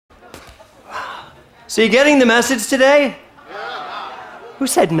So you getting the message today? Who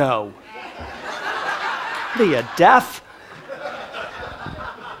said no? Are you deaf?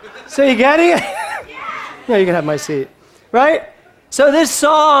 So you getting it? No, you can have my seat. Right? So this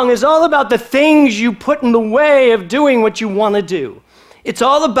song is all about the things you put in the way of doing what you want to do. It's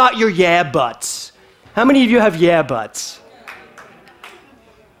all about your yeah buts. How many of you have yeah buts?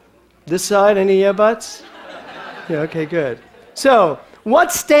 This side, any yeah buts? Yeah, okay, good. So,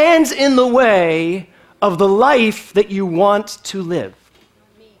 what stands in the way of the life that you want to live?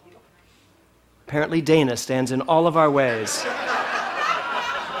 Apparently Dana stands in all of our ways.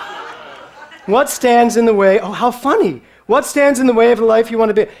 What stands in the way? Oh, how funny. What stands in the way of the life you want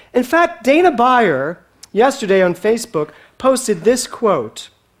to be? In fact, Dana Beyer, yesterday on Facebook, posted this quote.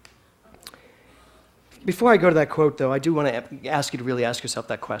 Before I go to that quote, though, I do want to ask you to really ask yourself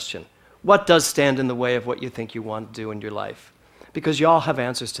that question. What does stand in the way of what you think you want to do in your life? Because you all have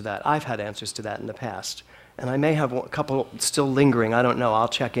answers to that. I've had answers to that in the past. And I may have a couple still lingering. I don't know. I'll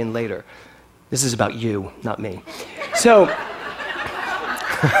check in later. This is about you, not me. So,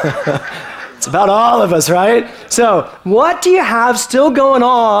 it's about all of us, right? So, what do you have still going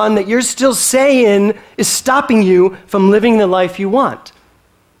on that you're still saying is stopping you from living the life you want?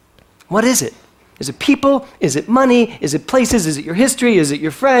 What is it? Is it people? Is it money? Is it places? Is it your history? Is it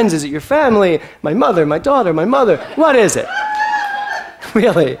your friends? Is it your family? My mother, my daughter, my mother. What is it?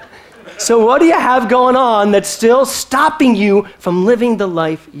 Really? So what do you have going on that's still stopping you from living the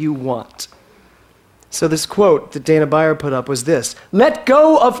life you want? So this quote that Dana Beyer put up was this: let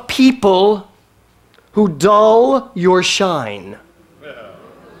go of people who dull your shine.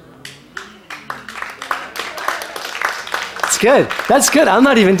 That's good. That's good. I'm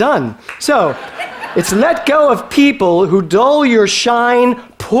not even done. So, it's let go of people who dull your shine,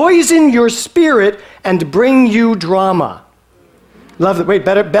 poison your spirit, and bring you drama. Love it. Wait,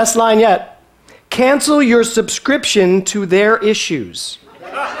 better, best line yet. Cancel your subscription to their issues.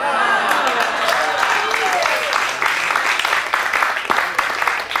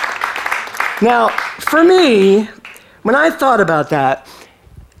 Now, for me, when I thought about that,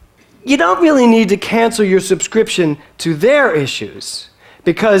 you don't really need to cancel your subscription to their issues.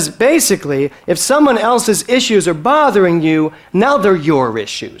 Because basically, if someone else's issues are bothering you, now they're your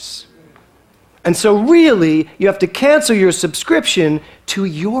issues. And so really, you have to cancel your subscription to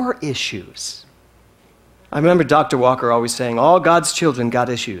your issues. I remember Dr. Walker always saying, all God's children got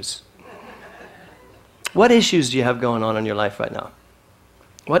issues. What issues do you have going on in your life right now?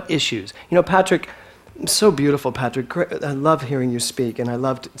 What issues? You know, Patrick, so beautiful, Patrick. I love hearing you speak, and I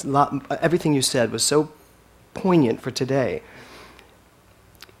loved everything you said was so poignant for today.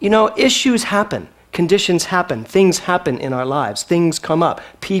 You know, issues happen, conditions happen, things happen in our lives, things come up,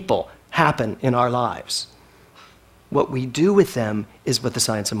 people happen in our lives. What we do with them is what the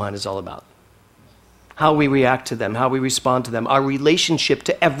Science of Mind is all about. How we react to them, how we respond to them, our relationship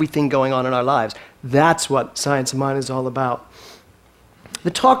to everything going on in our lives. That's what Science of Mind is all about.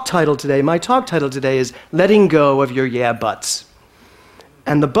 The talk title today, my talk title today is Letting Go of Your Yeah Buts.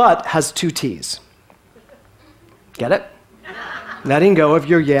 And the but has two T's. Get it? Letting go of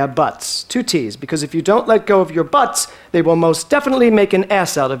your yeah buts. Two T's, because if you don't let go of your buts, they will most definitely make an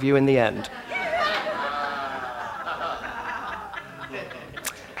ass out of you in the end.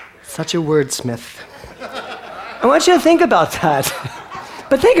 Such a wordsmith. I want you to think about that.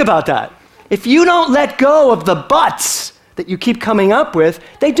 But think about that. If you don't let go of the buts that you keep coming up with,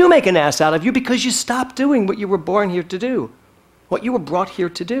 they do make an ass out of you because you stop doing what you were born here to do, what you were brought here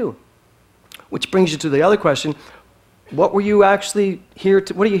to do. Which brings you to the other question. What were you actually here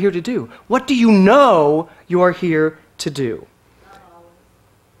to, what are you here to do? What do you know you are here to do?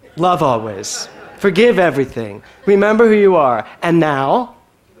 Love always. Forgive everything. Remember who you are. And now?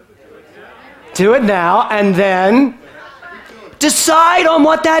 Do it now, and then decide on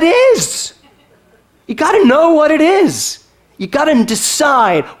what that is. You got to know what it is. You got to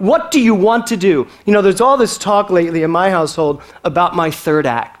decide, what do you want to do? You know, there's all this talk lately in my household about my third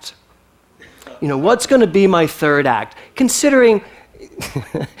act. You know, what's going to be my third act? Considering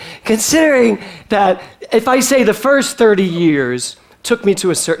that if I say the first 30 years took me to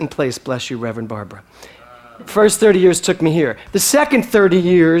a certain place, bless you, Reverend Barbara. First 30 years took me here. The second 30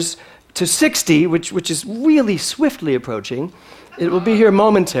 years to 60, which is really swiftly approaching, it will be here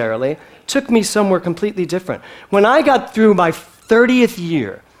momentarily, took me somewhere completely different. When I got through my 30th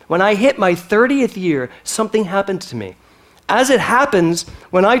year, when I hit my 30th year, something happened to me. As it happens,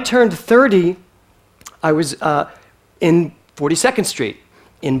 when I turned 30, I was in 42nd Street,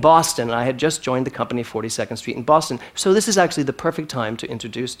 in Boston. I had just joined the company 42nd Street in Boston. So this is actually the perfect time to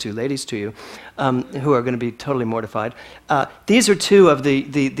introduce two ladies to you who are going to be totally mortified. These are two of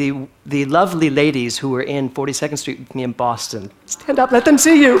the lovely ladies who were in 42nd Street with me in Boston. Stand up, let them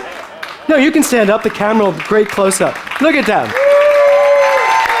see you. No, you can stand up. The camera will great close-up. Look at them.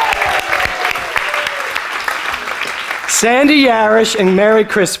 Sandy Yarish and Mary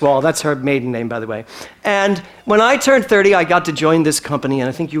Criswell. That's her maiden name, by the way. And when I turned 30, I got to join this company, and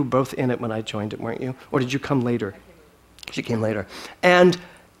I think you were both in it when I joined it, weren't you? Or did you come later? She came later. And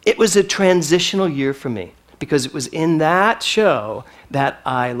it was a transitional year for me, because it was in that show that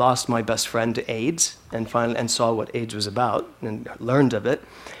I lost my best friend to AIDS and saw what AIDS was about and learned of it.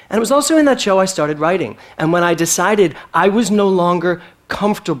 And it was also in that show I started writing. And when I decided I was no longer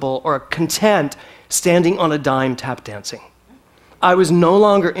comfortable or content standing on a dime tap dancing. I was no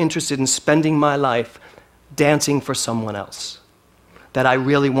longer interested in spending my life dancing for someone else. That I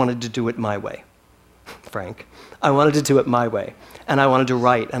really wanted to do it my way, Frank. I wanted to do it my way. And I wanted to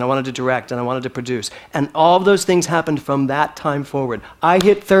write, and I wanted to direct, and I wanted to produce. And all of those things happened from that time forward. I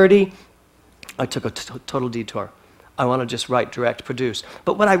hit 30, I took a total detour. I want to just write, direct, produce.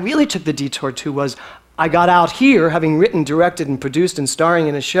 But what I really took the detour to was I got out here, having written, directed, and produced, and starring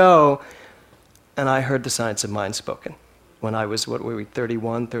in a show, and I heard The Science of Mind spoken when I was, what were we,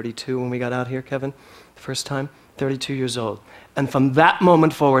 31, 32 when we got out here, Kevin? The first time? 32 years old. And from that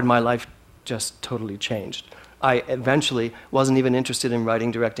moment forward, my life just totally changed. I eventually wasn't even interested in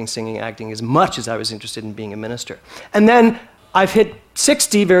writing, directing, singing, acting as much as I was interested in being a minister. And then I've hit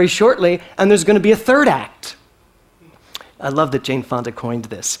 60 very shortly, and there's going to be a third act. I love that Jane Fonda coined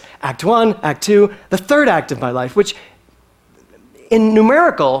this. Act 1, Act 2, the third act of my life, which in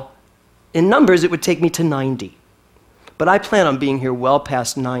numbers, it would take me to 90. But I plan on being here well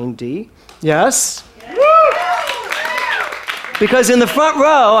past 90. Yes? Because in the front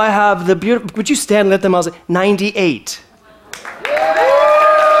row, I have the beautiful, would you stand and let them all say, 98.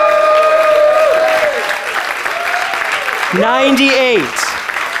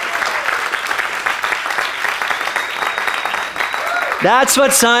 That's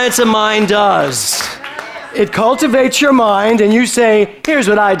what Science of Mind does. It cultivates your mind, and you say, here's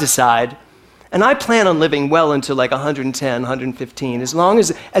what I decide. And I plan on living well into like 110, 115,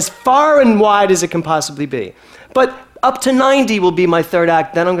 as far and wide as it can possibly be. But up to 90 will be my third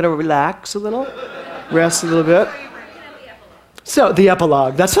act. Then I'm going to relax a little, rest a little bit. So, the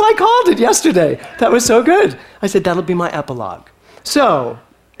epilogue. That's what I called it yesterday. That was so good. I said, that'll be my epilogue. So.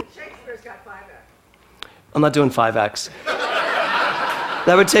 Shakespeare's got 5 acts. I'm not doing 5 acts.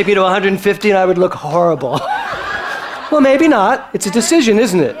 That would take me to 150 and I would look horrible. Well, maybe not. It's a decision,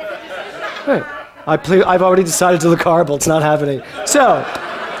 isn't it? Right. I've already decided to look horrible. It's not happening. So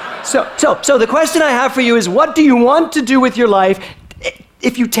the question I have for you is, what do you want to do with your life?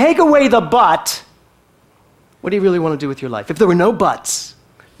 If you take away the but, what do you really want to do with your life? If there were no buts,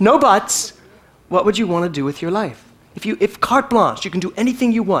 what would you want to do with your life? If carte blanche, you can do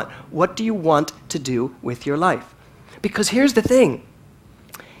anything you want, what do you want to do with your life? Because here's the thing.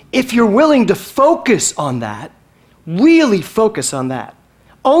 If you're willing to focus on that, really focus on that,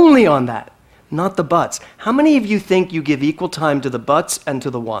 only on that, not the buts. How many of you think you give equal time to the buts and to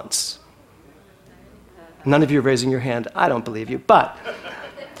the wants? None of you are raising your hand. I don't believe you, but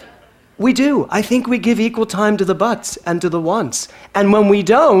we do. I think we give equal time to the buts and to the wants. And when we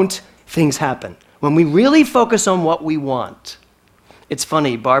don't, things happen. When we really focus on what we want. It's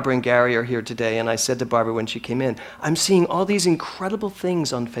funny, Barbara and Gary are here today, and I said to Barbara when she came in, I'm seeing all these incredible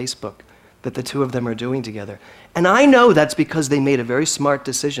things on Facebook that the two of them are doing together. And I know that's because they made a very smart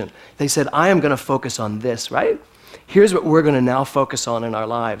decision. They said, I am going to focus on this, right? Here's what we're going to now focus on in our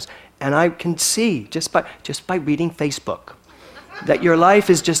lives. And I can see, just by reading Facebook, that your life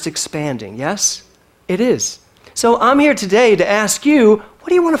is just expanding, yes? It is. So I'm here today to ask you, what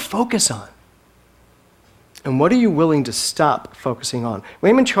do you want to focus on? And what are you willing to stop focusing on?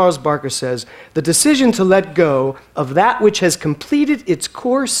 Raymond Charles Barker says, the decision to let go of that which has completed its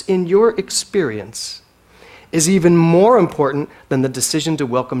course in your experience is even more important than the decision to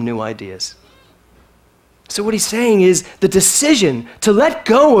welcome new ideas. So what he's saying is the decision to let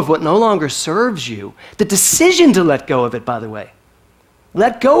go of what no longer serves you, the decision to let go of it, by the way.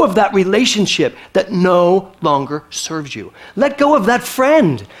 Let go of that relationship that no longer serves you. Let go of that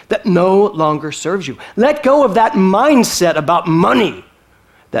friend that no longer serves you. Let go of that mindset about money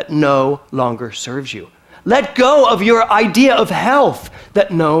that no longer serves you. Let go of your idea of health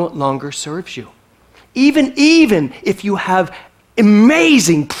that no longer serves you. Even if you have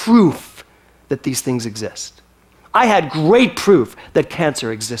amazing proof that these things exist. I had great proof that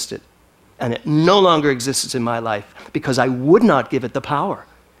cancer existed. And it no longer exists in my life because I would not give it the power.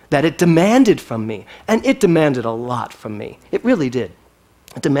 that it demanded from me. And it demanded a lot from me. It really did.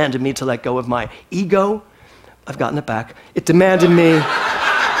 It demanded me to let go of my ego. I've gotten it back. It demanded me...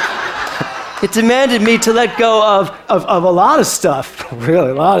 It demanded me to let go of a lot of stuff, really,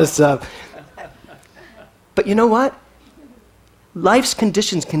 a lot of stuff. But you know what? Life's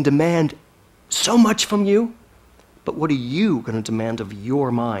conditions can demand so much from you, but what are you going to demand of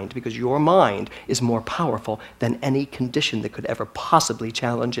your mind? Because your mind is more powerful than any condition that could ever possibly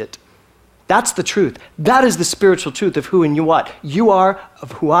challenge it. That's the truth. That is the spiritual truth of who and you what you are,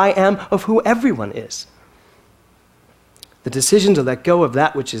 of who I am, of who everyone is. The decision to let go of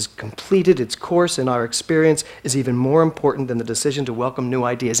that which has completed its course in our experience is even more important than the decision to welcome new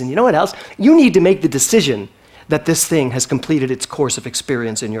ideas. And you know what else? You need to make the decision that this thing has completed its course of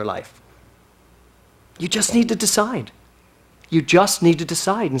experience in your life. You just need to decide. You just need to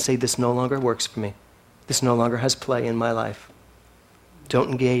decide and say, this no longer works for me. This no longer has play in my life. Don't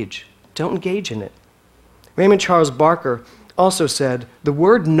engage. Don't engage in it. Raymond Charles Barker also said, the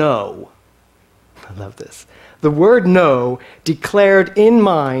word no, I love this, the word no, declared in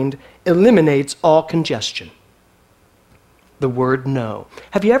mind, eliminates all congestion. The word no.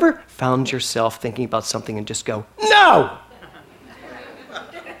 Have you ever found yourself thinking about something and just go, no?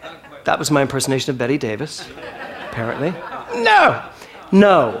 That was my impersonation of Betty Davis, apparently. No.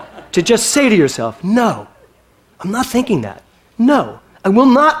 No. To just say to yourself, no, I'm not thinking that. No. I will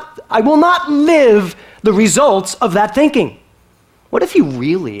not live the results of that thinking. What if you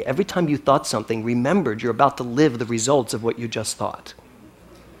really, every time you thought something, remembered you're about to live the results of what you just thought?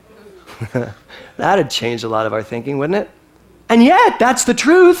 That'd change a lot of our thinking, wouldn't it? And yet, that's the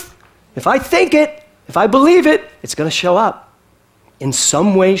truth. If I think it, if I believe it, it's going to show up in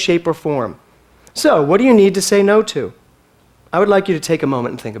some way, shape, or form. So, what do you need to say no to? I would like you to take a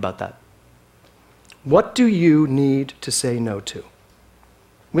moment and think about that. What do you need to say no to?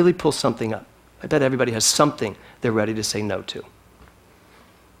 Really pull something up. I bet everybody has something they're ready to say no to.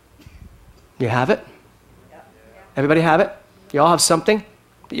 You have it? Everybody have it? You all have something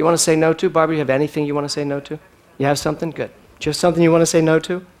that you want to say no to? Barbara, you have anything you want to say no to? You have something? Good. Do you have something you want to say no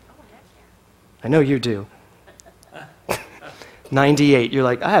to? I know you do. 98. You're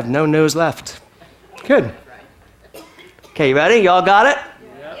like, I have no no's left. Good. Okay, you ready? You all got it?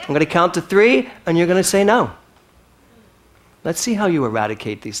 I'm going to count to 3, and you're going to say no. Let's see how you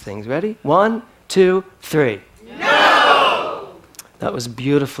eradicate these things. Ready? 1, 2, 3. No! That was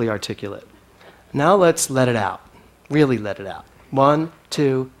beautifully articulate. Now let's let it out. Really let it out. 1,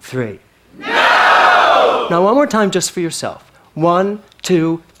 2, 3. No! Now one more time just for yourself. 1,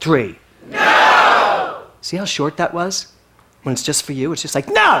 2, 3. No! See how short that was? When it's just for you, it's just like,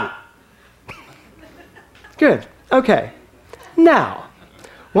 no! Good. Okay. Now,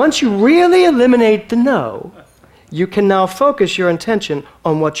 once you really eliminate the no, you can now focus your attention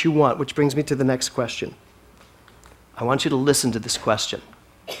on what you want, which brings me to the next question. I want you to listen to this question.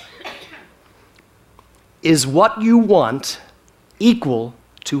 Is what you want equal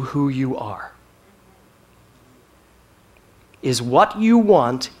to who you are? Is what you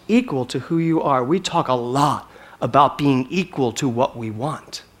want equal to who you are? We talk a lot about being equal to what we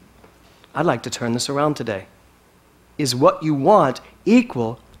want. I'd like to turn this around today. Is what you want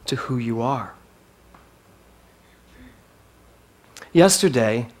equal to who you are?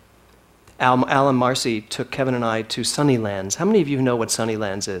 Yesterday, Alan Marcy took Kevin and I to Sunnylands. How many of you know what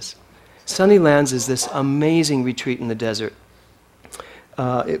Sunnylands is? Sunnylands is this amazing retreat in the desert.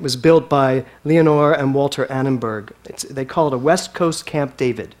 It was built by Leonore and Walter Annenberg. They call it a West Coast Camp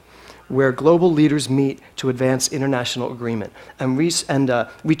David, where global leaders meet to advance international agreement. And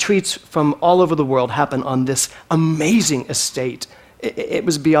retreats from all over the world happen on this amazing estate. It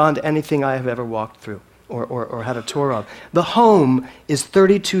was beyond anything I have ever walked through or had a tour of. The home is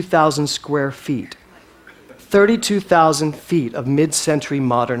 32,000 square feet. 32,000 feet of mid-century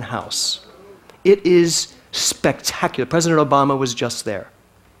modern house. It is spectacular. President Obama was just there.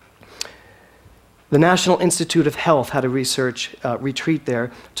 The National Institute of Health had a research retreat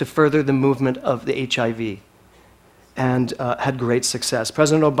there to further the movement of the HIV and had great success.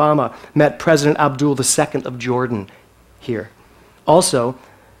 President Obama met President Abdul II of Jordan here. Also,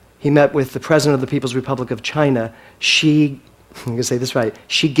 he met with the President of the People's Republic of China, I'm going to say this right,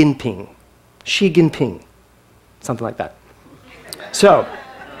 Xi Jinping. Xi Jinping. Something like that. So,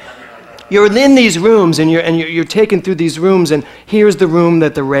 you're in these rooms and you're taken through these rooms, and here's the room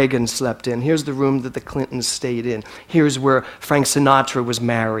that the Reagans slept in. Here's the room that the Clintons stayed in. Here's where Frank Sinatra was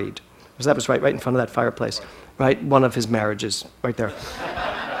married. That was right in front of that fireplace. Right? One of his marriages, right there.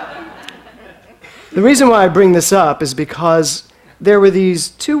 The reason why I bring this up is because there were these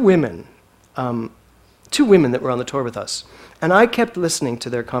two women, two women that were on the tour with us. And I kept listening to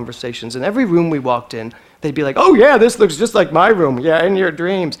their conversations. And every room we walked in, they'd be like, oh yeah, this looks just like my room. Yeah, in your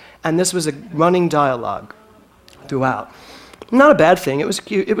dreams. And this was a running dialogue throughout. Not a bad thing. It was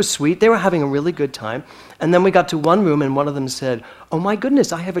cute. It was sweet. They were having a really good time. And then we got to one room and one of them said, oh my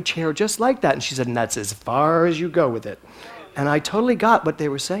goodness, I have a chair just like that. And she said, and that's as far as you go with it. And I totally got what they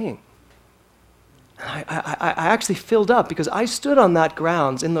were saying. And I actually filled up because I stood on that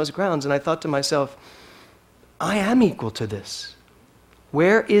grounds, in those grounds, and I thought to myself, I am equal to this.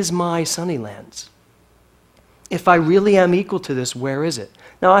 Where is my Sunnylands? If I really am equal to this, where is it?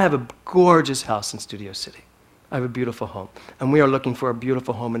 Now, I have a gorgeous house in Studio City. I have a beautiful home. And we are looking for a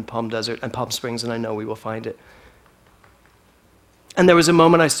beautiful home in Palm Desert and Palm Springs, and I know we will find it. And there was a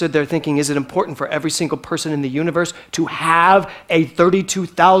moment I stood there thinking, is it important for every single person in the universe to have a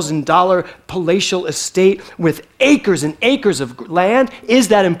 $32,000 palatial estate with acres and acres of land? Is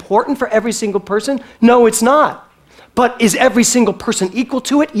that important for every single person? No, it's not. But is every single person equal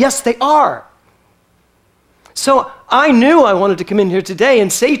to it? Yes, they are. So I knew I wanted to come in here today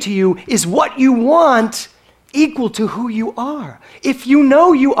and say to you, is what you want equal to who you are? If you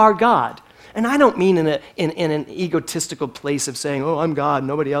know you are God, and I don't mean in an egotistical place of saying, oh, I'm God,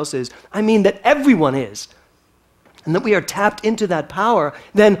 nobody else is. I mean that everyone is. And that we are tapped into that power.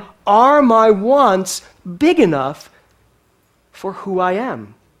 Then are my wants big enough for who I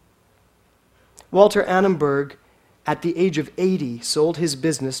am? Walter Annenberg, at the age of 80, sold his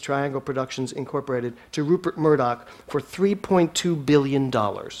business, Triangle Productions Incorporated, to Rupert Murdoch for $3.2 billion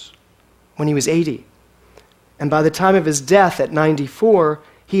when he was 80. And by the time of his death at 94,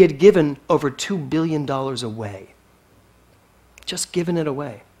 he had given over $2 billion away. Just given it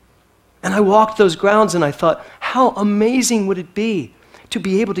away. And I walked those grounds and I thought, how amazing would it be to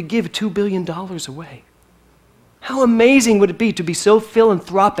be able to give $2 billion away? How amazing would it be to be so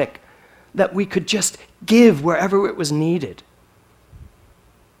philanthropic that we could just give wherever it was needed?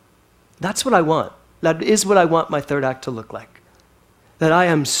 That's what I want. That is what I want my third act to look like. That I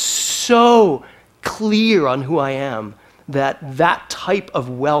am so clear on who I am that that type of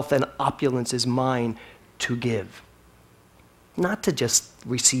wealth and opulence is mine to give. Not to just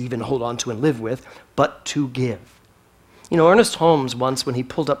receive and hold on to and live with, but to give. You know, Ernest Holmes once, when he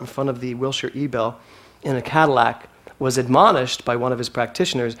pulled up in front of the Wilshire Ebell in a Cadillac, was admonished by one of his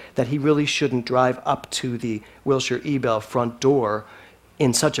practitioners that he really shouldn't drive up to the Wilshire Ebell front door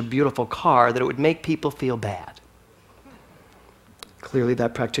in such a beautiful car that it would make people feel bad. Clearly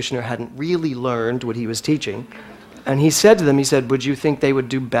that practitioner hadn't really learned what he was teaching. And he said to them, he said, would you think they would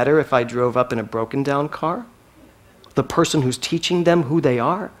do better if I drove up in a broken down car? The person who's teaching them who they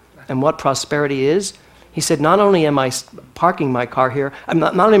are and what prosperity is. He said, not only am I parking my car here,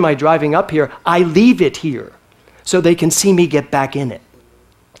 not only am I driving up here, I leave it here so they can see me get back in it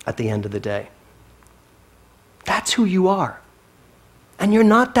at the end of the day. That's who you are. And you're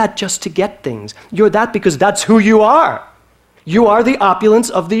not that just to get things. You're that because that's who you are. You are the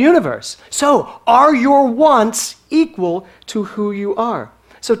opulence of the universe. So, are your wants equal to who you are?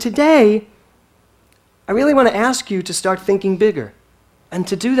 So today, I really want to ask you to start thinking bigger. And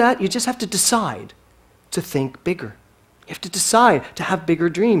to do that, you just have to decide to think bigger. You have to decide to have bigger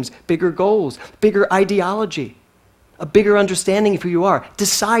dreams, bigger goals, bigger ideology, a bigger understanding of who you are.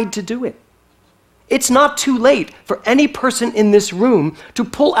 Decide to do it. It's not too late for any person in this room to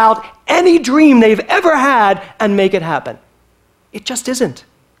pull out any dream they've ever had and make it happen. It just isn't.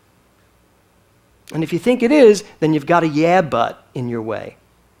 And if you think it is, then you've got a yeah but in your way.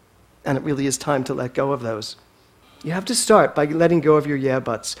 And it really is time to let go of those. You have to start by letting go of your yeah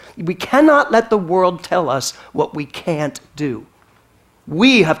buts. We cannot let the world tell us what we can't do.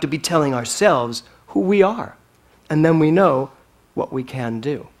 We have to be telling ourselves who we are. And then we know what we can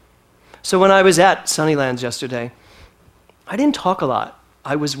do. So when I was at Sunnylands yesterday, I didn't talk a lot.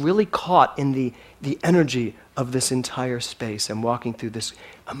 I was really caught in the energy of this entire space and walking through this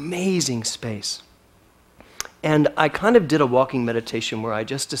amazing space. And I kind of did a walking meditation where I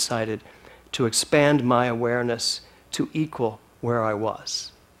just decided to expand my awareness to equal where I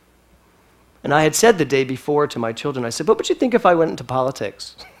was. And I had said the day before to my children, I said, what would you think if I went into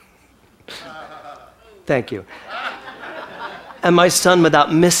politics? Thank you. And my son,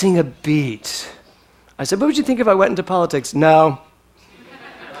 without missing a beat, I said, what would you think if I went into politics? No.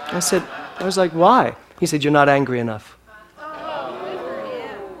 I was like, why? He said, you're not angry enough.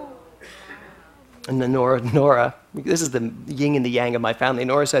 And then Nora, this is the yin and the yang of my family,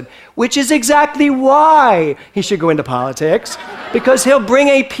 Nora said, which is exactly why he should go into politics, because he'll bring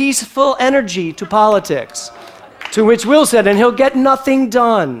a peaceful energy to politics. To which Will said, and he'll get nothing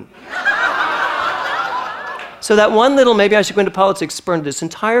done. So that one little, maybe I should go into politics, spurned this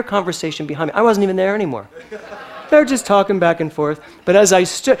entire conversation behind me. I wasn't even there anymore. They're just talking back and forth. But as I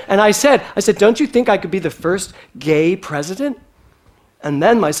stood, and I said, don't you think I could be the first gay president? And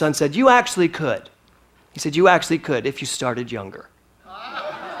then my son said, you actually could. He said, you actually could if you started younger.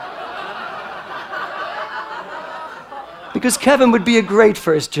 Because Kevin would be a great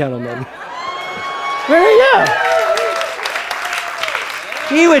first gentleman. Yeah.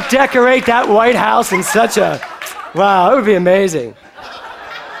 He would decorate that White House in such a, wow, it would be amazing.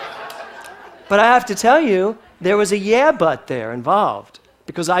 But I have to tell you, there was a yeah but there involved.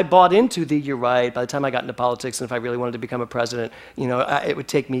 Because I bought into the, you're right, by the time I got into politics, and if I really wanted to become a president, you know, it would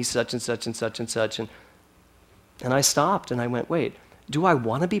take me such and such and such and such. And I stopped and I went, wait, do I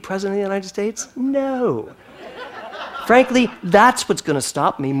want to be president of the United States? No. Frankly, that's what's going to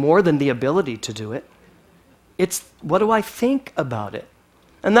stop me more than the ability to do it. It's what do I think about it?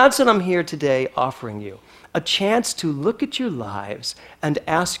 And that's what I'm here today offering you. A chance to look at your lives and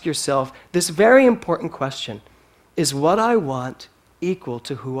ask yourself this very important question. Is what I want equal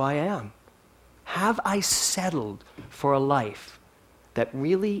to who I am? Have I settled for a life that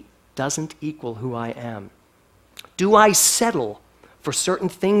really doesn't equal who I am? Do I settle for certain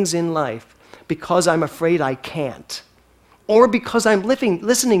things in life because I'm afraid I can't? Or because I'm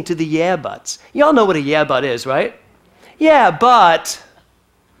listening to the yeah buts? Y'all know what a yeah but is, right? Yeah, but,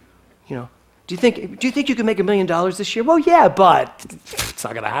 you know, do you think you can make $1 million this year? Well, yeah, but it's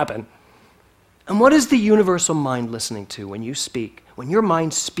not going to happen. And what is the universal mind listening to when you speak? When your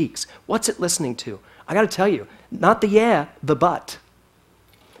mind speaks, what's it listening to? I got to tell you, not the yeah, the but.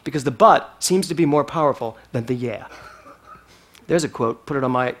 Because the but seems to be more powerful than the yeah. There's a quote, put it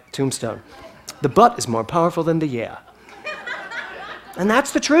on my tombstone. The but is more powerful than the yeah. And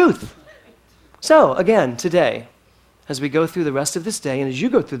that's the truth. So, again, today, as we go through the rest of this day, and as you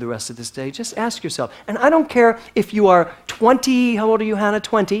go through the rest of this day, just ask yourself, and I don't care if you are 20, how old are you, Hannah?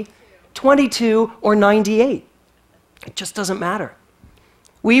 20, 22, or 98. It just doesn't matter.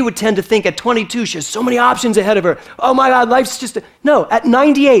 We would tend to think at 22, she has so many options ahead of her. Oh my God, life's just no, at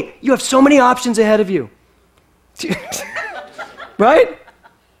 98, you have so many options ahead of you. Right?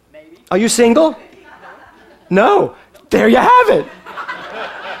 Maybe. Are you single? No. There you have it.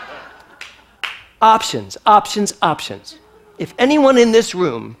 Options, options, options. If anyone in this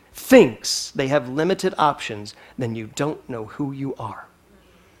room thinks they have limited options, then you don't know who you are.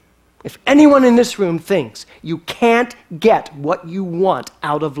 If anyone in this room thinks you can't get what you want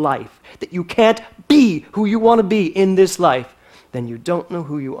out of life, that you can't be who you want to be in this life, then you don't know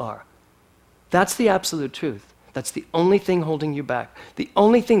who you are. That's the absolute truth. That's the only thing holding you back. The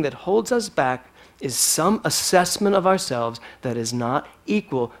only thing that holds us back is some assessment of ourselves that is not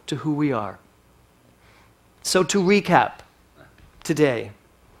equal to who we are. So to recap today,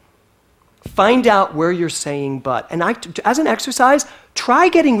 find out where you're saying but. And as an exercise, try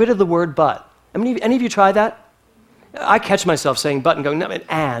getting rid of the word but. Any of you try that? I catch myself saying but and going, no,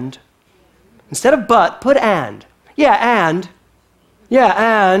 and. Instead of but, put and. Yeah, and.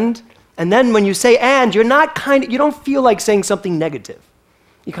 Yeah, and. And then when you say and, you don't feel like saying something negative.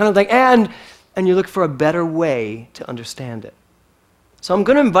 You kind of like and you look for a better way to understand it. So I'm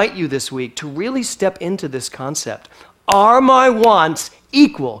going to invite you this week to really step into this concept. Are my wants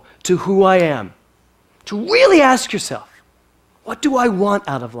equal to who I am? To really ask yourself, what do I want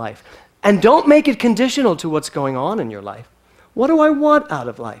out of life? And don't make it conditional to what's going on in your life. What do I want out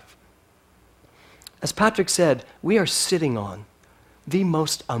of life? As Patrick said, we are sitting on the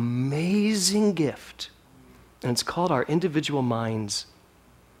most amazing gift, and it's called our individual minds.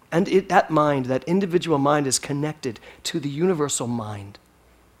 And that individual mind is connected to the universal mind.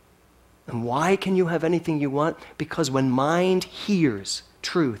 And why can you have anything you want? Because when mind hears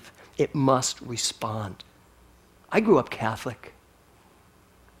truth, it must respond. I grew up Catholic.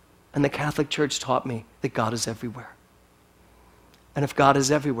 And the Catholic Church taught me that God is everywhere. And if God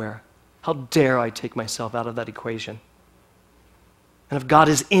is everywhere, how dare I take myself out of that equation? And if God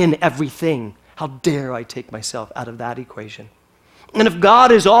is in everything, how dare I take myself out of that equation? And if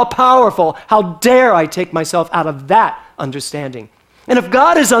God is all-powerful, how dare I take myself out of that understanding? And if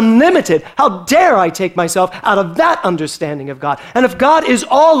God is unlimited, how dare I take myself out of that understanding of God? And if God is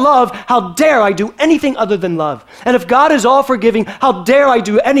all love, how dare I do anything other than love? And if God is all forgiving, how dare I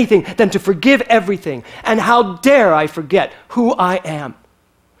do anything than to forgive everything? And how dare I forget who I am?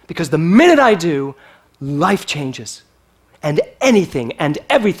 Because the minute I do, life changes. And anything and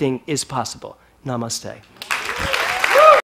everything is possible. Namaste.